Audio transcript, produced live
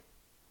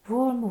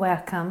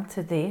welcome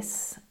to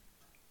this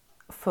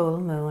full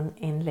moon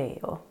in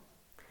Leo.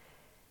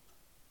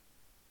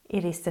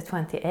 It is the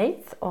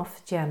 28th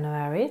of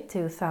January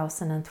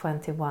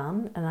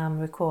 2021 and I'm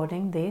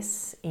recording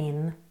this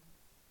in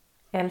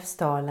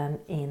Älvsdalen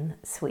in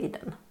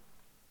Sweden.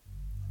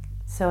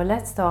 So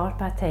let's start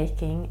by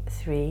taking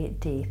 3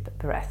 deep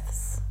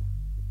breaths.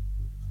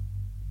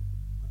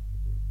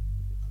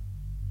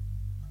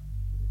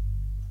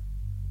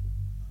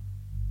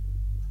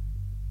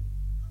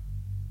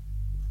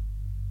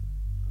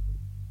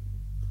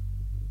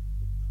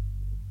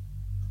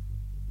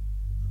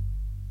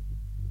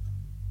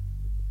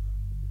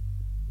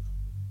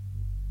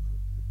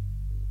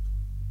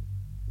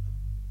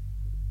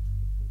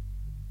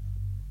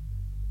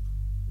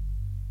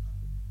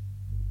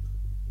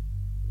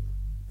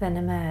 Then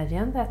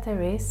imagine that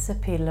there is a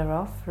pillar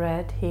of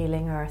red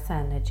healing earth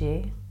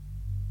energy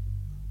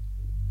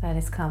that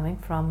is coming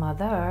from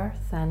Mother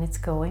Earth and it's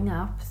going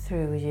up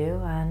through you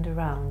and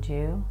around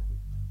you,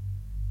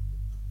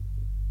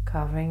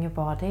 covering your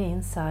body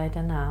inside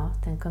and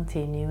out and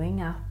continuing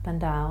up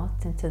and out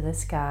into the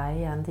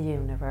sky and the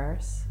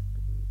universe.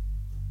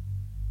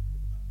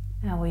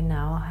 And we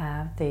now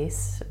have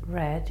this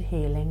red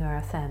healing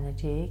earth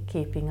energy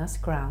keeping us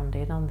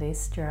grounded on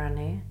this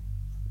journey.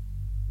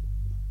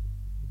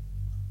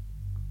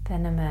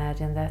 Then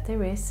imagine that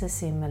there is a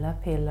similar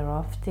pillar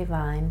of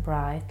divine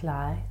bright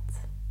light,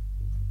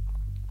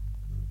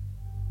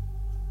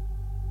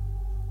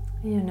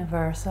 a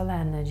universal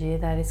energy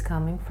that is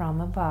coming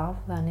from above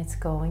and it's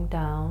going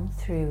down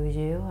through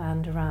you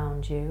and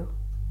around you,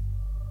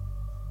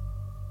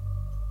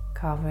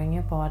 covering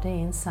your body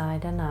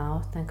inside and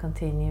out and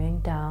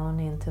continuing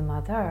down into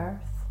Mother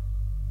Earth.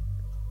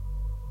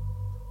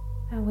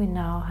 And we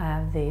now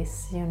have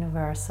this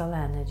universal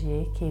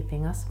energy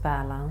keeping us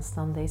balanced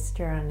on this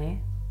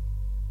journey.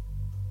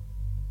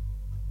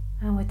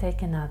 And we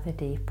take another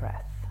deep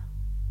breath.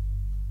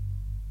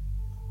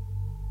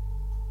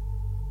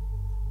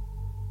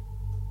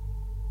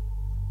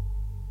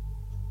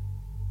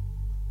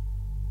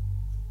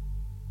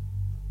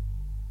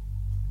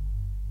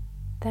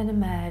 Then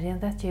imagine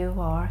that you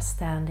are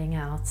standing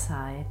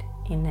outside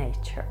in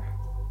nature.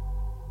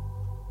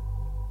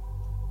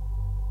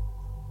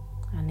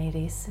 And it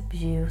is a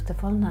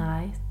beautiful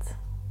night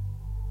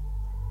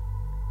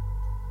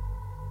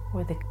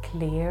with a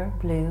clear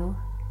blue,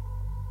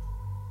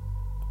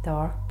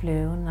 dark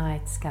blue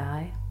night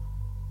sky.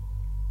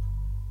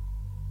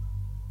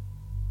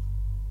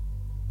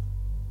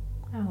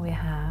 And we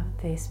have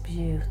this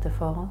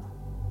beautiful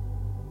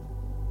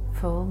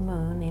full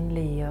moon in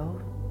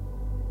Leo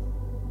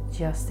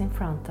just in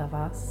front of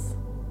us,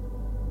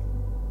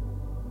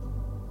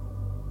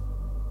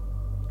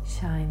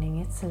 shining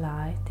its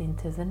light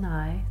into the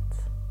night,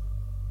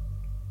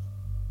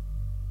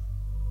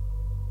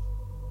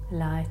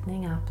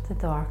 lightening up the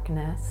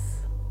darkness.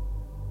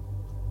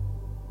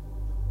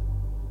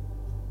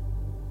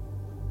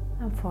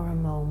 And for a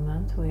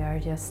moment we are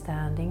just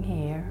standing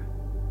here,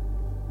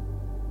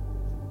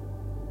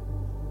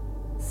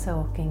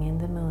 soaking in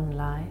the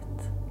moonlight.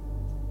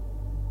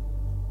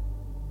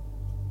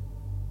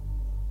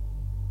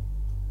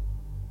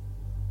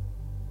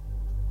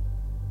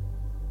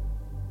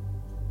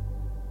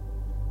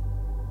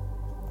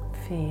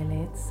 Feel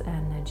its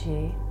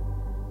energy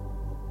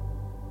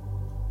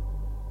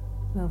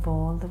move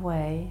all the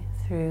way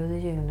through the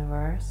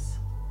universe,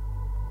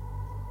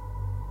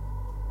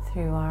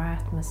 through our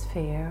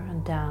atmosphere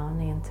and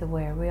down into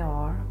where we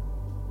are,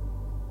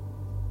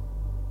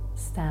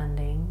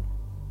 standing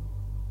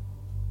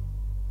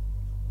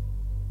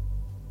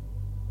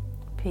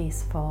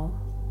peaceful,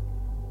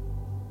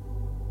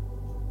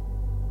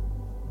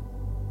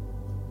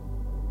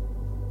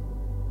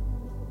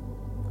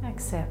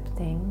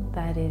 accepting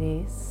that it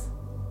is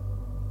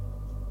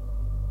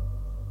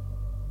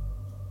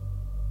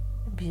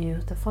a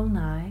beautiful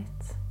night,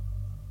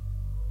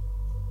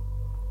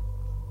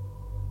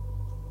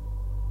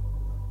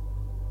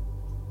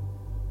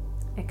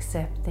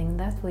 accepting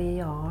that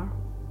we are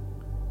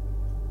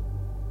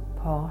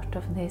part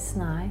of this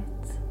night.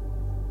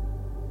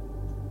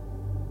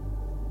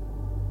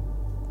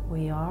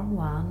 We are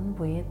one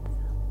with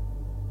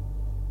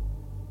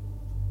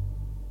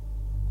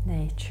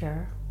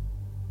nature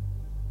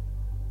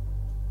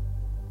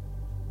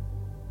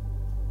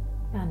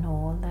and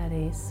all that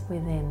is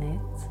within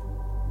it.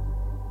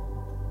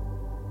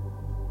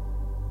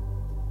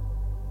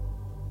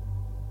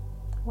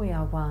 We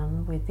are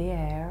one with the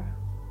air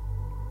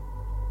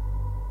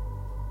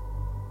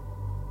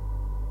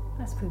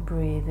as we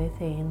breathe it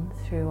in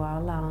through our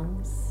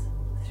lungs,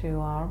 through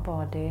our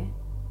body,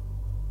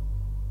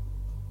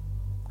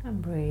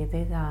 and breathe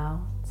it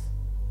out.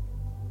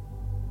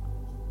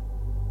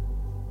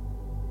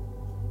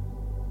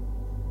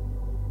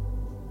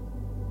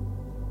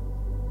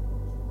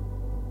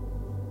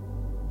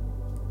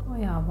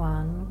 We are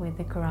one with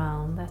the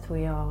ground that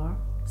we are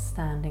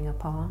standing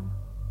upon.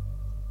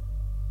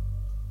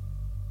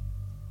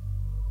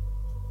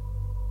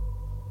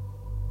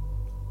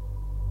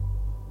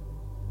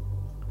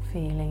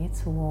 feeling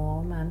its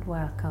warm and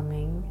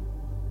welcoming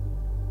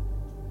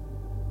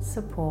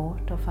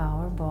support of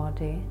our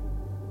body,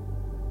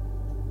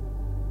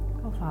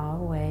 of our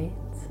weight,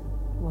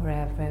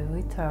 wherever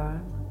we turn,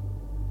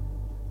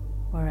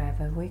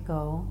 wherever we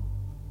go.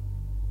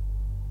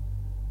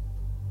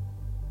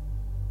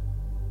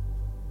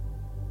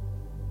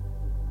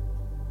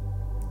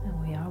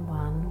 And we are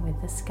one with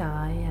the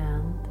sky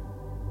and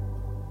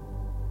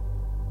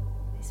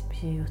this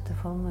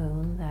beautiful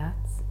moon that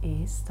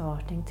is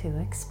starting to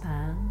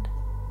expand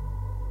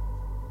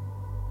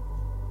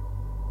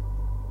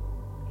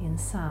in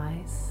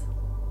size,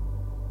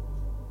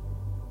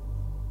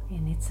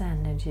 in its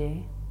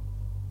energy,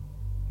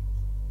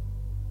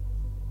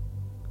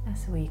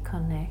 as we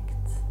connect.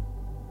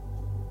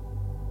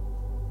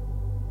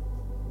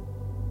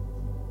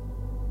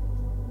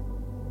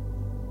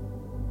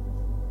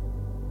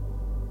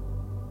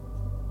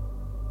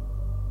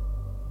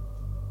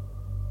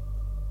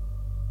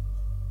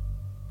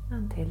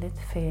 Until it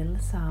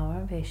fills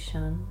our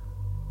vision,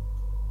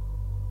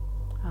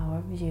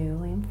 our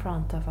view in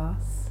front of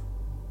us.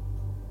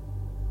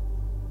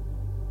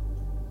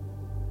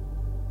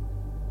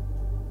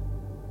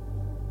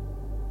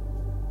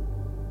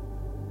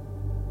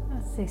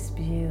 As this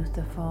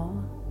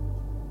beautiful,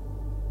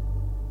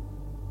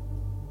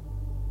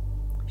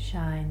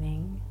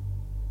 shining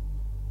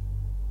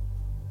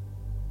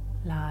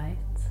light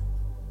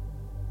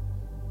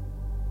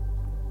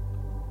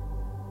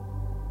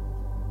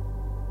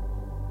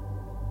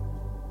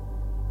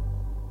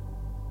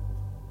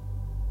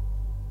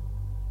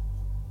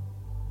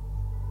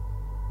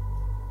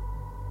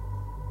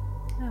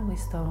and we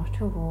start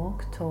to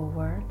walk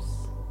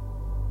towards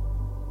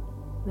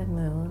the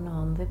moon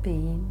on the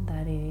beam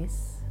that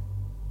is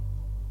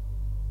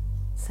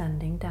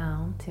sending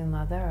down to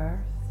Mother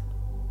Earth.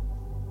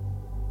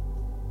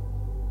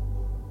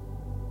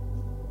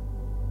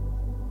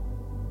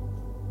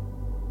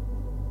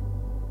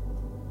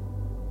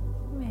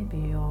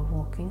 Maybe you're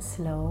walking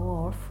slow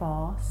or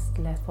fast.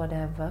 Let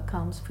whatever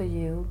comes for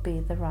you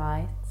be the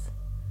right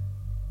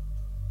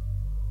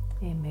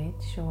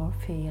image or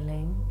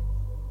feeling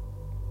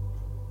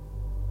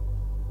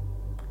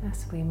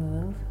as we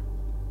move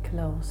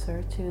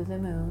closer to the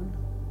moon,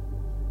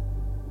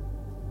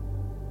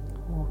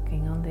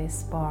 walking on this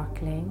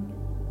sparkling,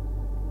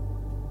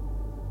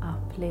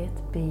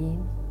 uplit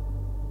beam.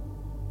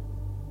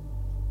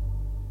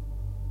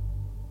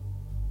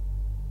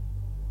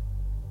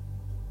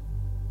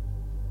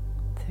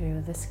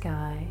 Through the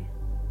sky,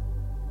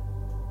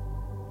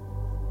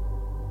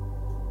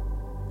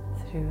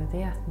 through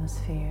the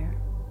atmosphere,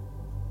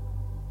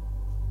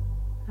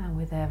 and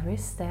with every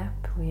step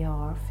we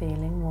are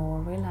feeling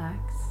more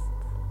relaxed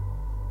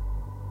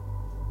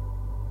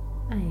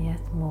and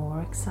yet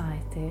more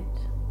excited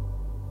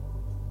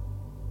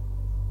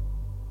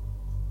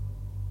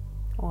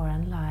or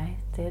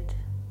enlightened,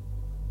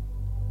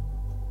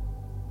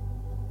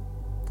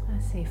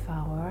 as if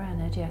our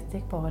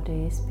energetic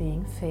body is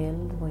being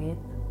filled with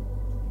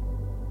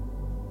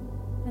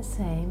the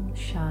same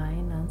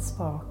shine and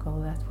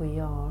sparkle that we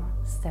are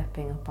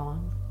stepping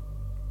upon.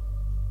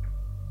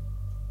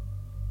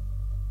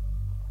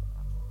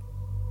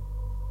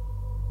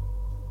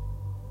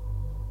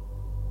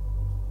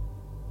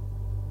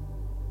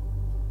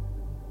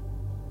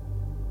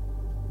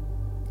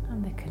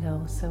 And the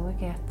closer we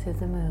get to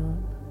the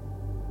moon,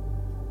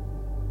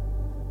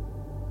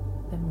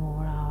 the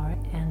more our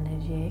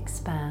energy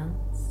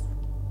expands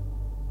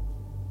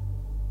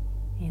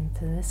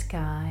into the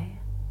sky,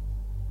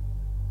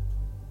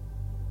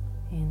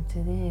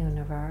 into the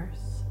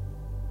universe.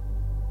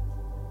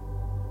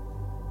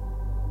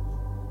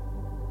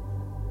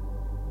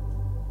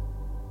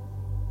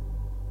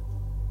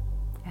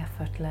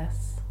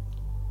 Effortless.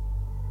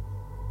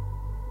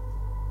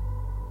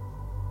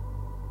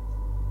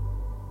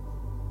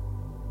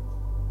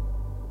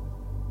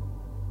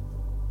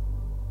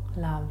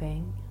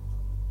 Loving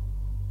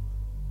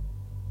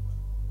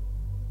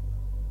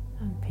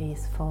and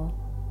peaceful.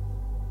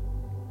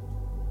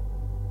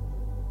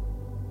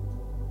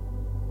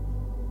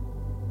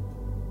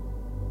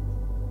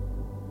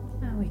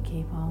 And we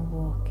keep on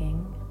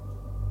walking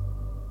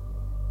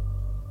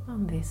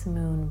on this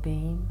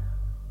moonbeam.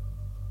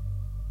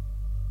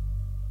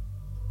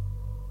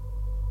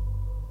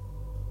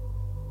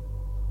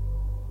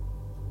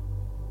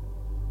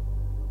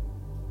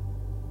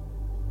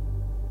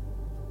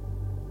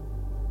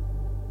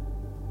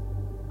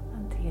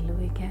 Until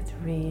we get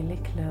really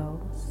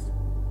close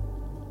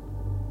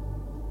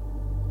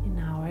in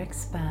our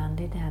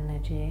expanded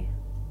energy.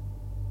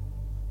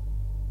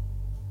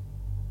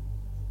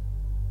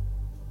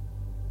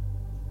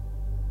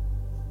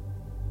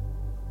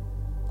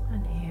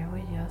 And here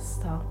we just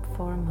stop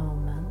for a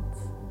moment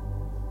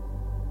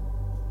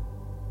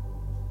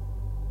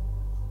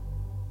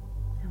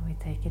and we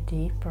take a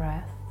deep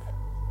breath.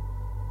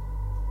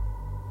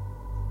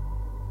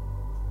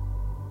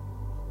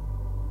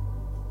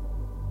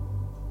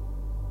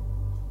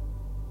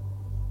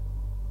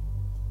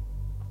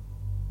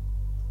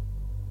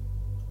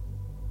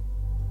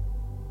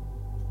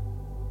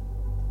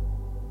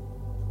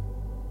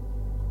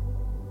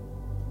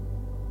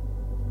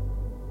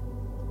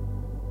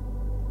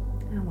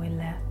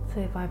 let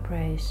the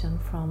vibration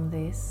from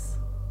this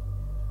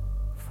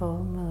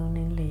full moon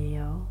in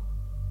Leo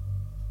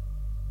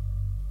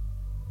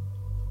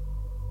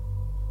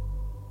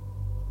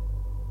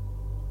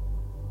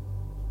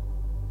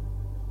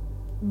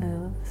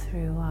move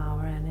through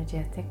our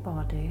energetic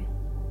body,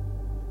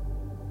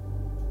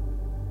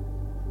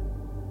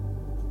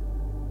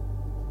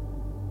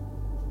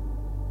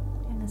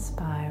 in a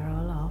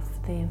spiral of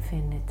the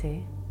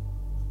infinity.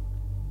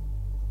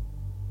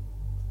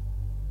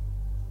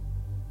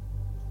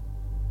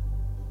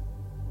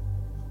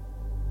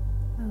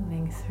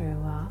 Moving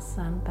through us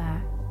and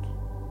back,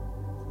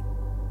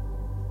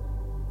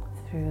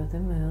 through the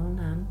moon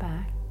and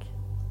back.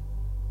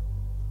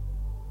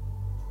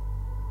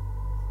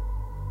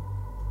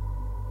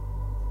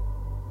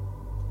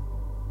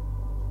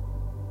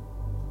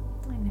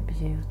 In a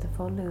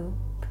beautiful loop.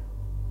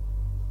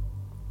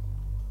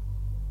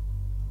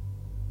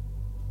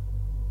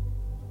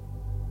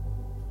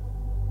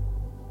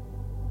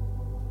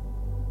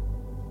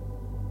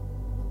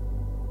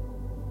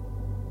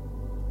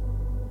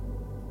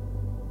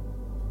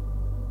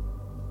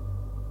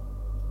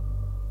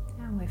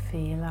 We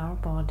feel our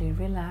body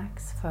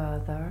relax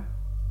further.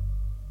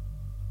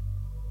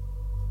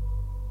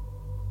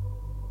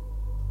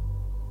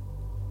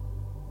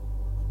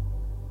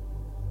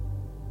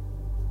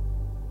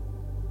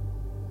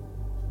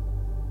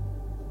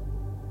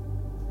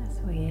 As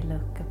we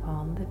look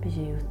upon the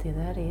beauty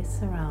that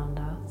is around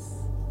us.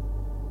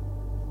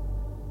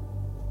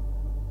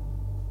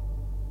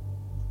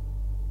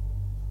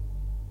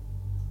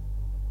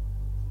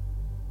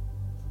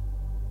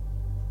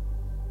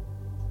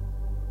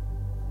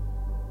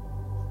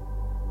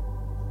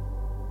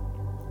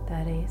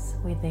 That is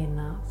within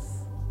us.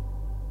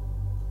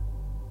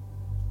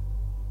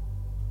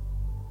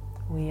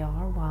 We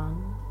are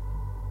one.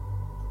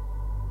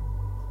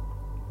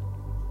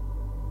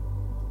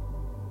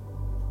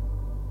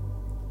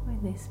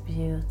 With this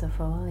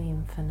beautiful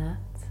infinite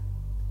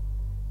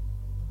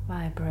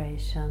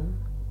vibration.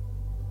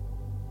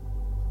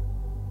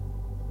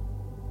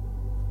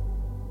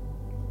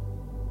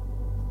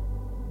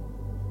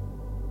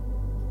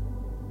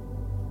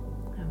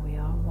 And we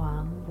are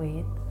one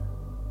with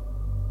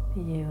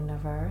the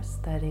universe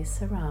that is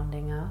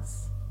surrounding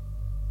us,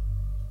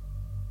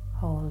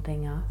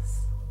 holding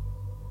us,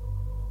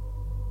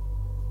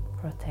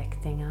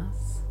 protecting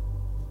us,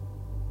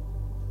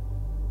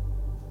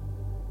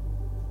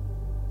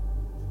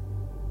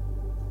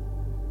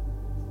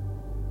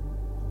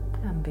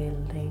 and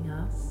building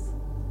us.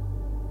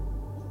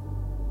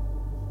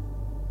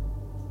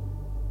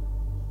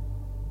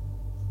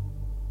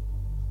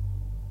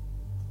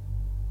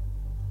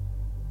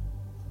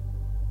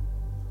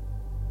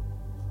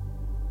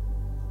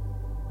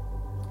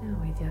 And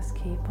we just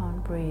keep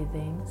on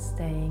breathing,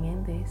 staying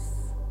in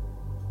this.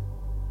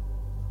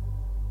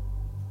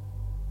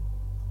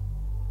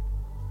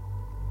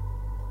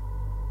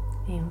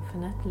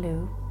 Infinite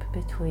loop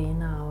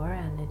between our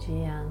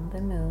energy and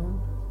the moon.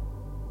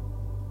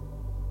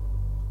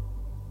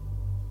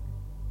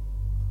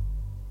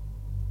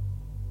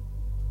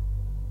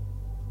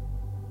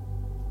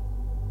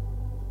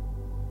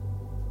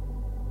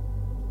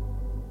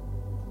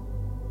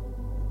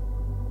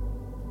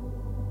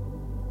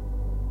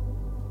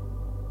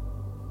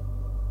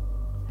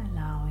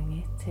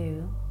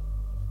 To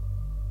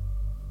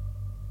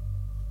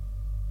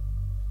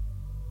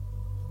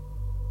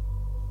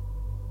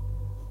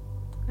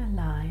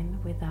align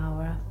with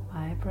our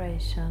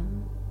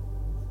vibration,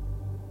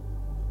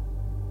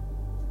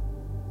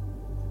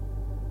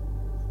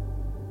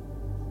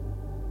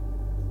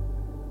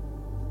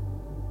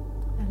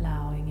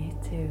 allowing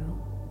it to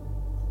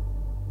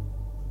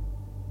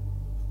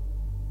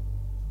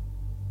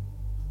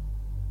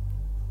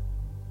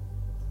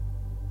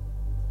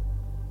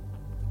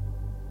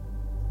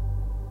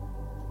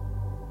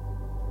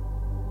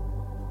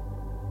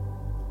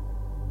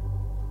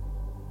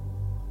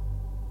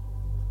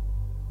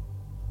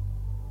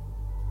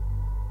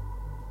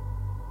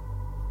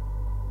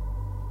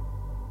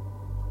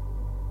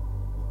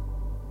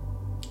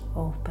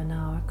open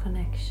our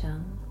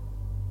connection,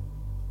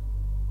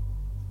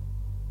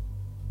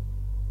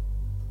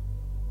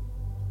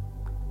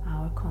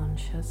 our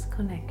conscious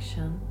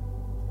connection,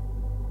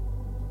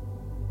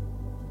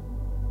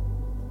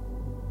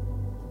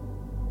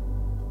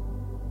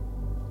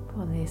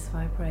 for this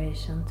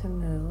vibration to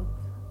move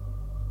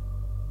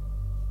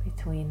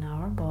between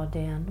our body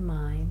and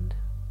mind,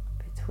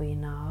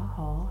 between our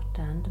heart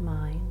and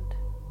mind.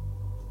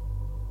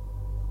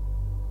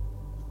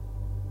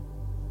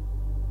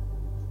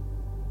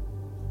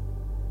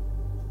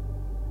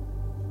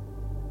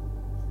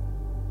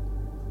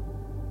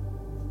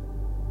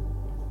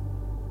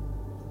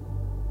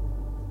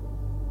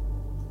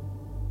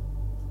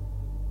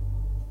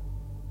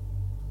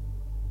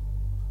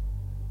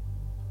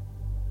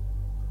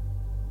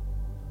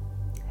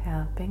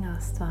 Helping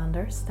us to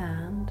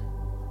understand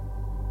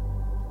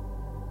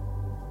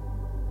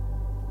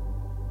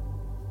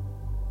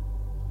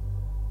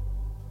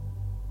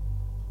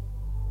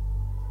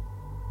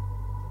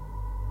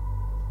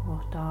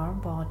what our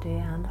body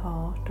and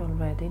heart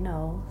already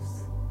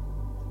knows.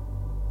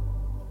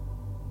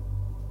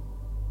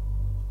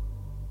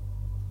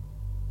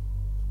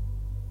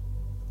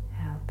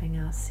 Helping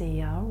us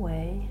see our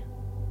way,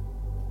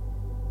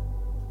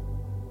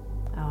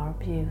 our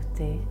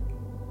beauty,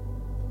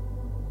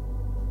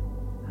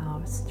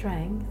 our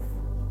strength,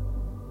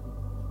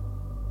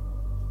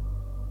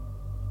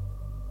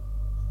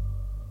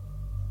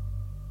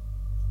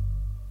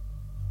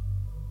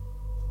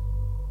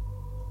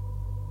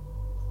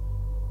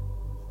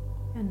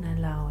 and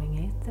allowing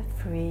it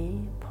a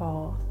free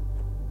path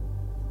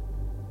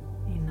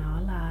in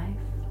our life.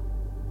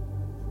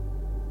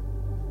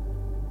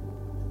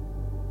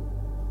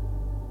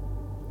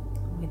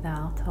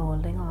 Without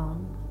holding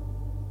on.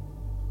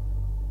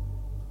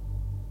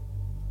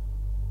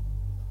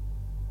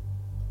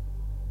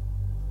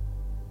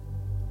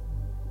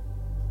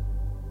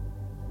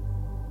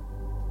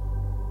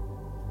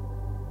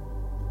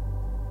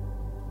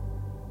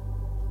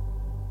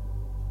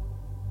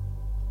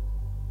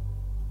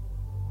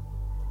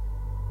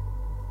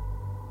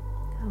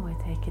 And we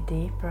take a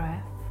deep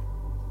breath.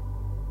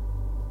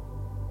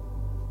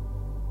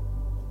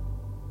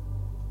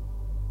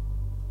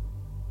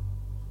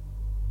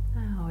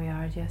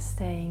 Just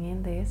staying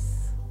in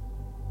this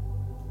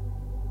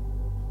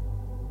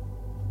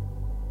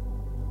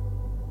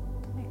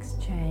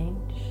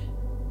exchange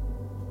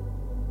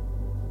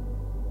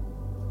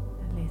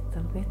a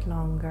little bit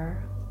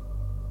longer.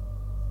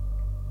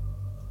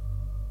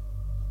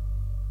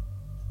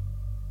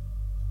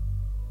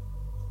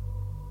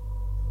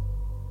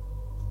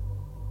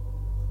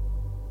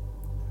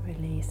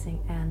 Releasing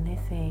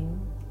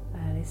anything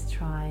that is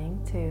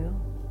trying to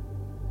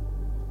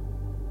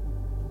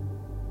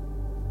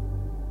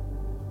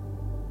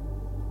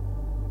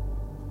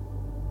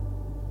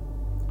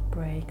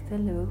break the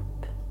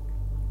loop,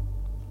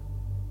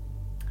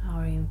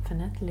 our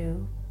infinite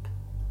loop.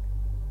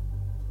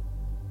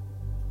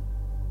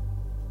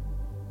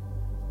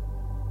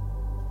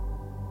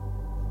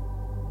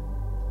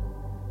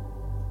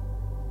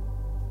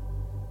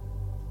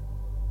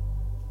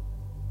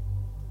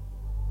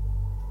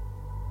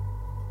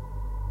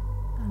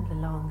 And the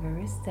longer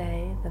we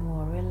stay, the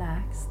more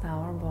relaxed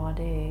our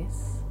body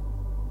is,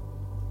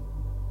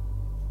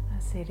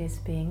 as it is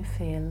being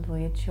filled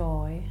with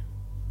joy,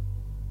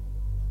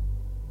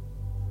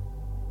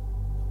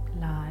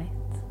 light,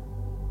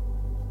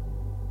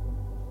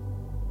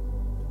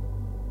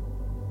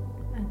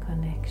 and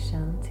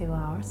connection to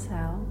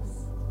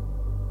ourselves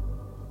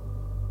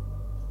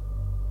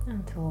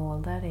and to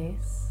all that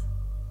is.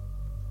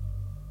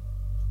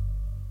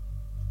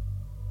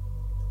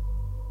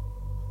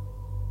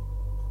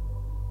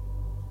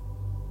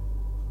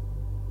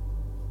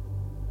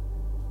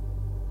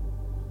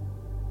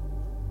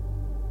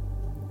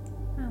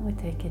 And we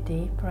take a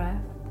deep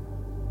breath.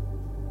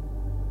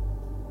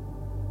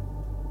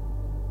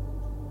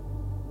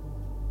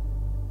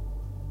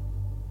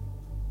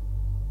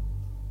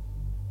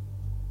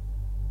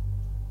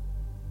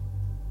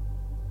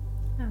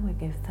 And we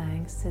give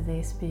thanks to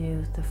this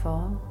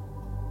beautiful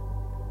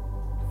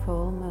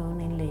full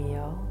moon in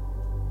Leo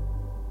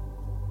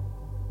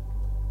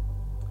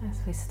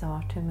as we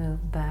start to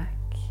move back,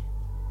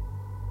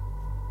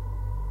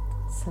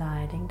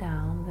 sliding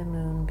down the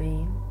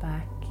moonbeam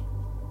back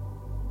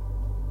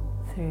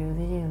through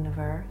the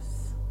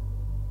universe,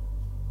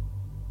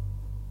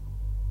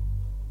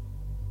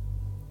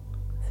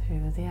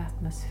 through the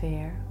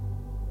atmosphere,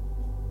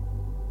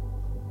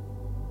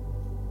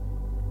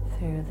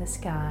 through the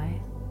sky,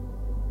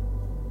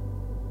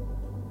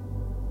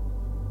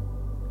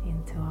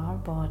 into our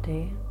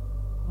body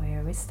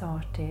where we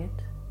started,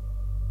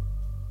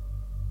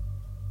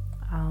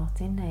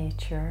 out in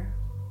nature,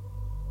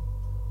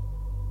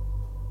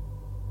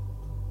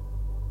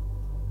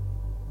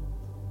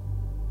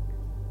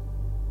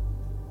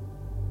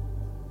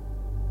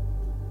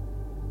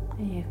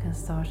 and you can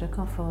start to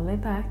come fully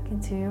back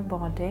into your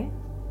body.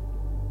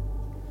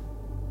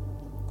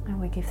 And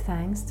we give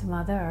thanks to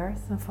Mother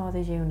Earth and for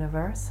the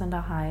universe and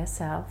our higher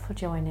self for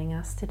joining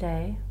us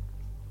today.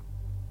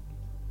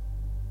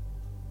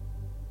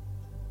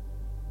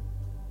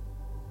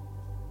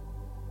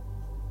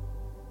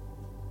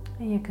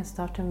 And you can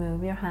start to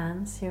move your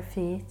hands, your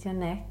feet, your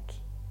neck.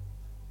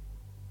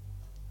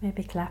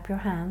 Maybe clap your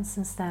hands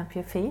and stamp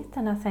your feet,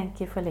 and I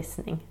thank you for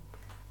listening.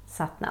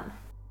 Sat Nam.